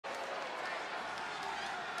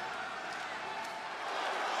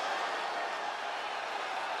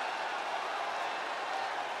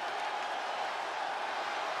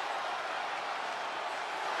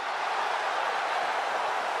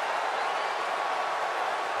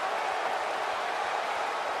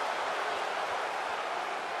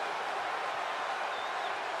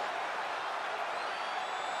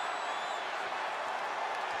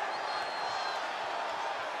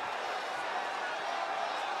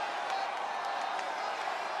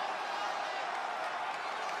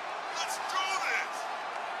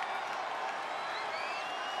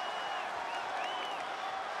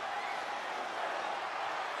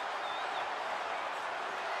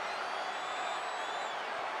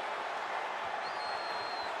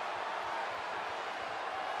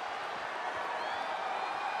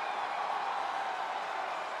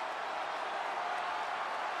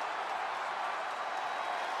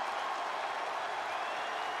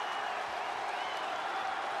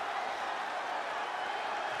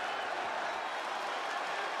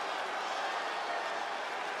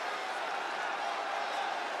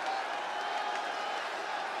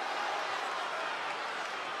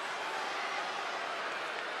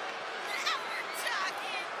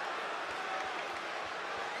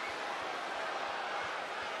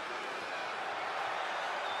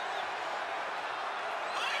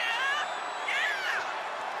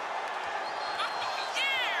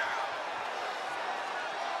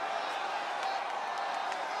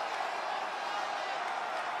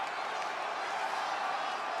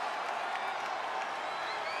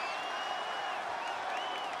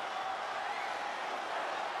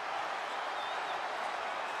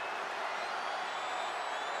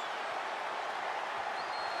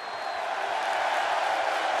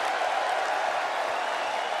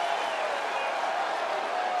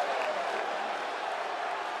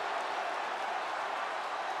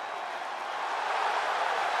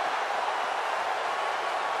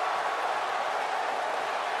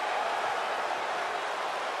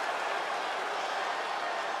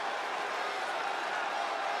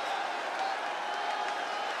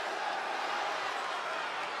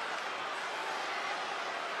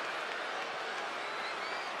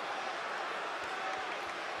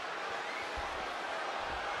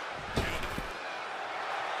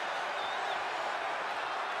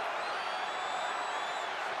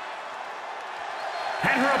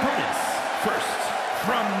First,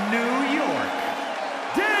 from New York,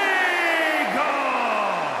 Dago!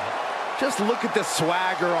 Just look at the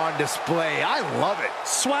swagger on display. I love it.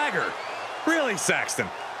 Swagger? Really, Saxton?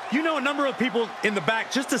 You know a number of people in the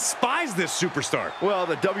back just despise this superstar. Well,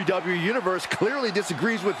 the WWE Universe clearly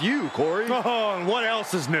disagrees with you, Corey. Oh, and what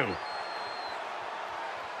else is new?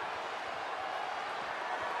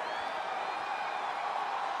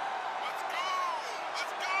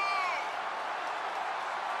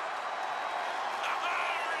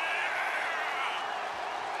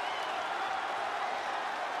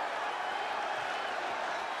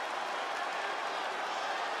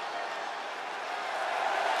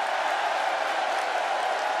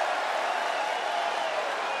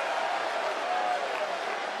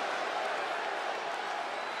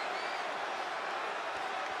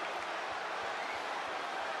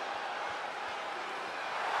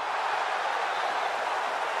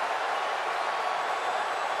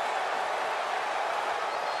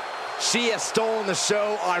 She has stolen the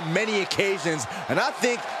show on many occasions, and I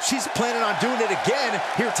think she's planning on doing it again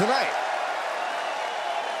here tonight.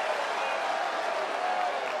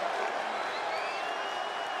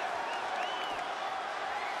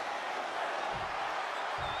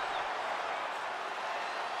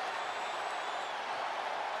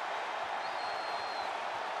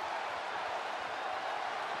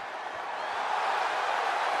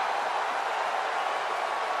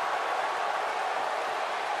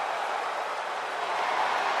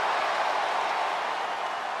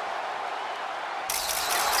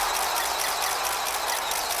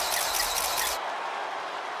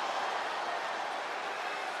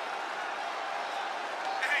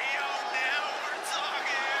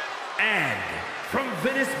 And from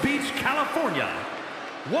Venice Beach, California,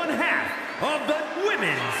 one half of the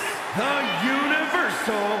women's, the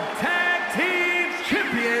Universal Tag Team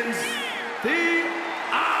Champions, the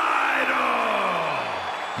Idol.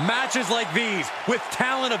 Matches like these, with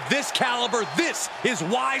talent of this caliber, this is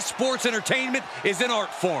why sports entertainment is an art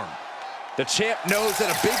form. The champ knows that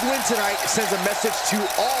a big win tonight sends a message to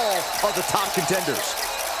all of the top contenders.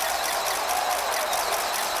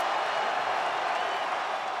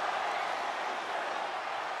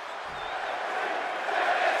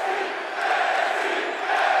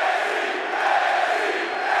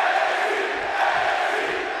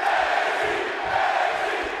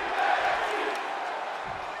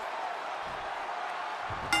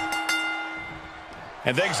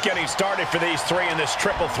 And things getting started for these three in this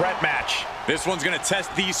triple threat match. This one's going to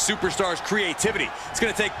test these superstars' creativity. It's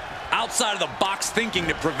going to take outside of the box thinking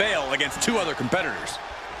to prevail against two other competitors.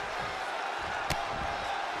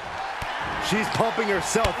 She's pumping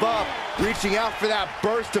herself up, reaching out for that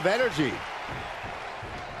burst of energy.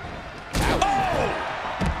 Oh!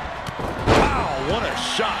 Wow, what a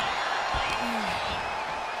shot.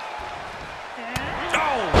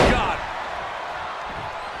 Oh, God.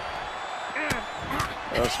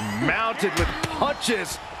 Just mounted with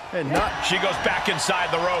punches and not. She goes back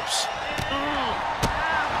inside the ropes.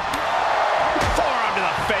 Forearm to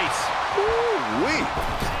the face. Ooh-wee.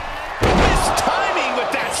 Mistiming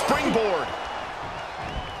with that springboard.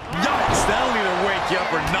 Yikes, that'll either wake you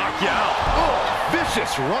up or knock you out. Oh,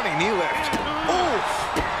 vicious running knee lift. Oof.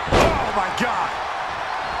 Oh, my God.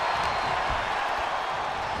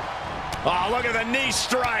 Oh, look at the knee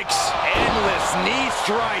strikes. Endless knee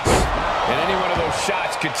strikes. And any one of those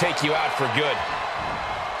shots could take you out for good.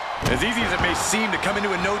 As easy as it may seem to come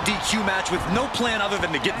into a no DQ match with no plan other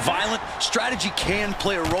than to get violent, strategy can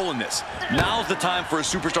play a role in this. Now's the time for a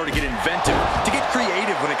superstar to get inventive, to get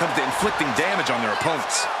creative when it comes to inflicting damage on their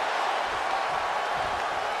opponents.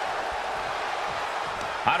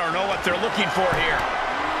 I don't know what they're looking for here.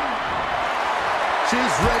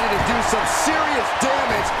 She's ready to do some serious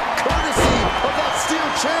damage, courtesy of that steel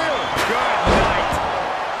chair. Good night.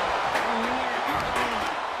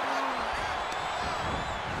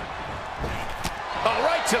 Oh,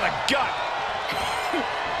 right to the gut.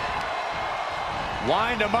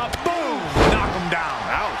 Wind him up. Boom. Knock him down.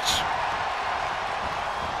 Ouch.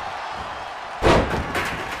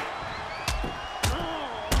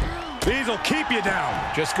 These will keep you down.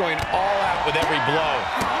 Just going all out with every blow.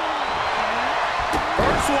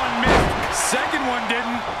 First one missed, second one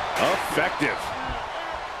didn't. Effective.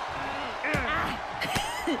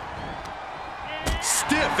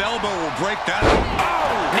 Stiff elbow will break that.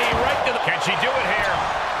 Oh! Knee right to the... Can she do it here?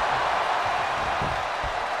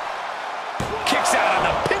 Kicks out on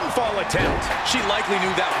the pinfall attempt. She likely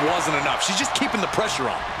knew that wasn't enough. She's just keeping the pressure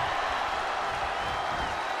on.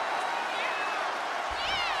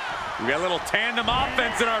 We got a little tandem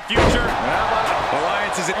offense in our future.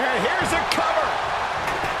 Alliance is in. Here's a cover.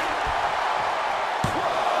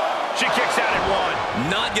 She kicks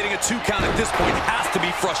Not getting a 2 count at this point has to be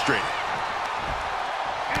frustrating.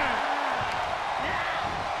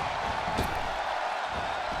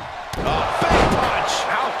 Big punch.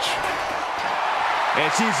 Ouch. And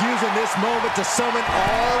she's using this moment to summon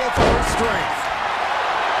all of her strength.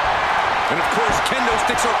 And of course, kendo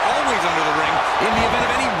sticks are always under the ring in the event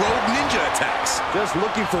of any rogue ninja attacks. Just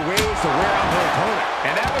looking for ways to wear out her opponent.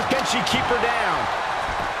 And that was, can she keep her down?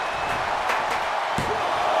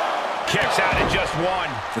 Kicks out at just 1.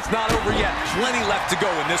 It's not over yet. Plenty left to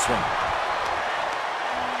go in this one.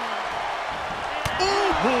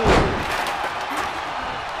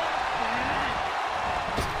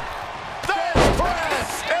 There's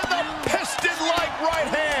press and the piston-like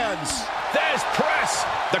right hands. There's press.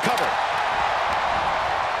 The cover.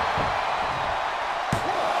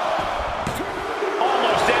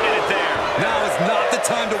 Almost ended it there. Now is not the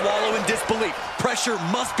time to wallow in disbelief. Pressure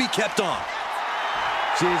must be kept on.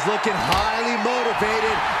 She's looking highly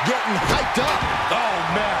motivated, getting hyped up. Oh,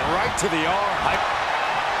 man, right to the arm.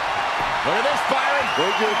 Look at this, Byron.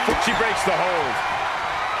 She breaks the hold.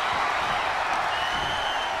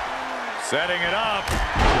 Setting it up.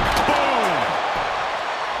 Boom.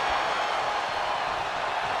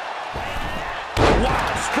 Wow,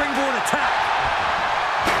 springboard attack.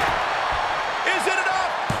 Is it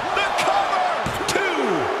enough? The cover. 2.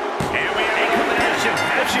 And we have elimination.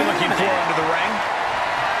 What's she looking for under the ring?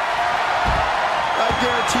 I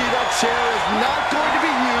guarantee that chair is not going to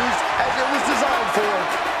be used as it was designed for.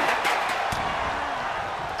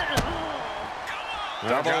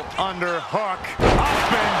 Double under hook.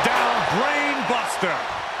 Up and down, brain buster.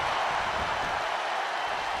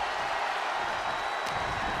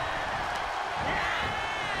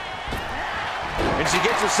 And she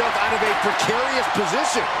gets herself out of a precarious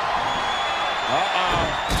position.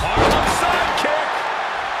 Harlem sidekick.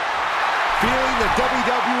 Feeling the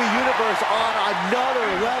WWE Universe on another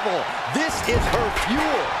level. This is her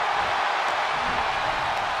fuel.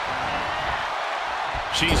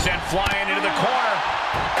 She's sent flying into the corner.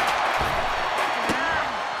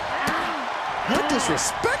 How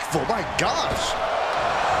disrespectful, my gosh.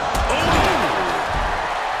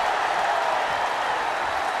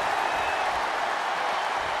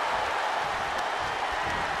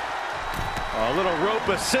 A little rope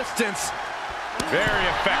assistance. Very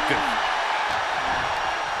effective.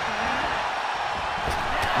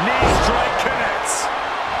 Knee strike connects.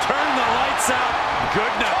 Turn the lights out.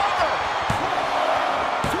 Good enough.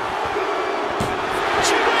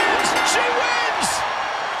 She wins! She wins!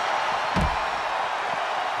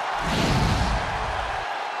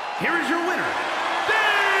 Here is your